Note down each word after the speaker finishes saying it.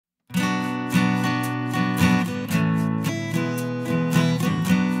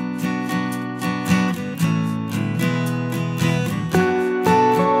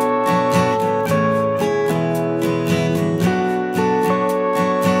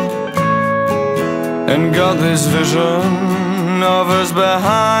And got this vision of us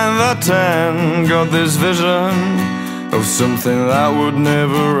behind the tent. Got this vision of something that would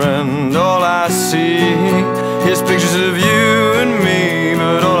never end. All I see is pictures of you and me,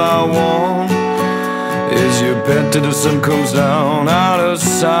 but all I want is your bed till the sun comes down out of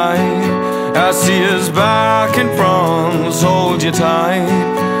sight. I see us back in front, hold you tight,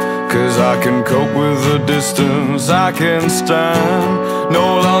 'cause I can cope with the distance, I can stand. No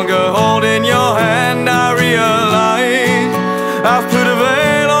longer holding your hand, I realize I've put a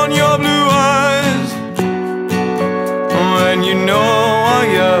veil on your blue eyes. And you know I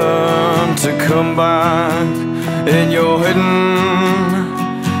yearn to come back in your hidden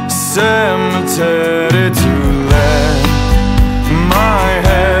cemetery to let my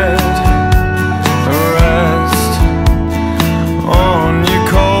head rest on your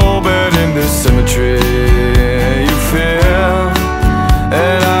cold bed in this cemetery you fear.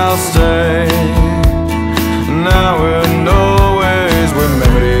 And I'll stay now and always with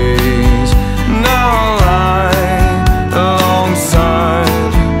memories. Now I'll lie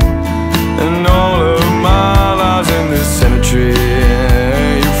alongside and all of my lives in this cemetery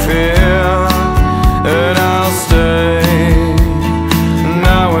you fear. And I'll stay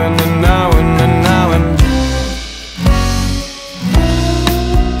now and now and now and.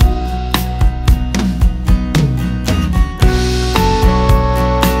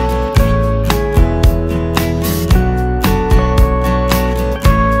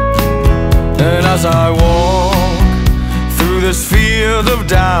 And as I walk through this field of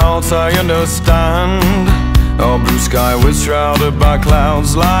doubt, I understand our blue sky was shrouded by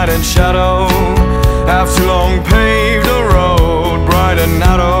clouds, light and shadow. Have too long paved a road, bright and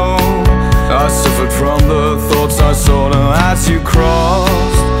narrow. I suffered from the thoughts I saw now as you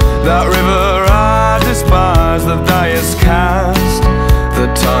crossed that river I despise, the die is cast. The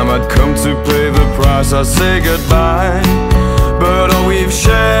time had come to pay the price, I say goodbye. But all we've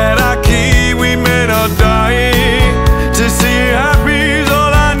shared I keep, we may not die. To see you happy is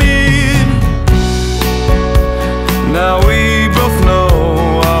all I need. Now we both know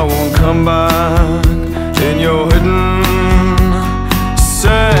I won't come back in your hidden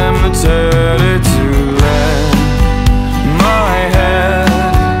cemetery to let my head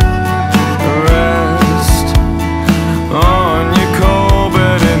rest on your cold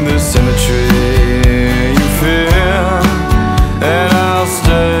bed in this cemetery you fear. And I'll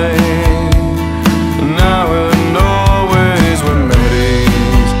stay now and always with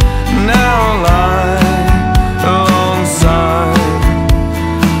memories. Now I'll lie alongside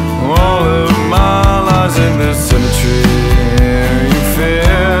all of my lives in this cemetery.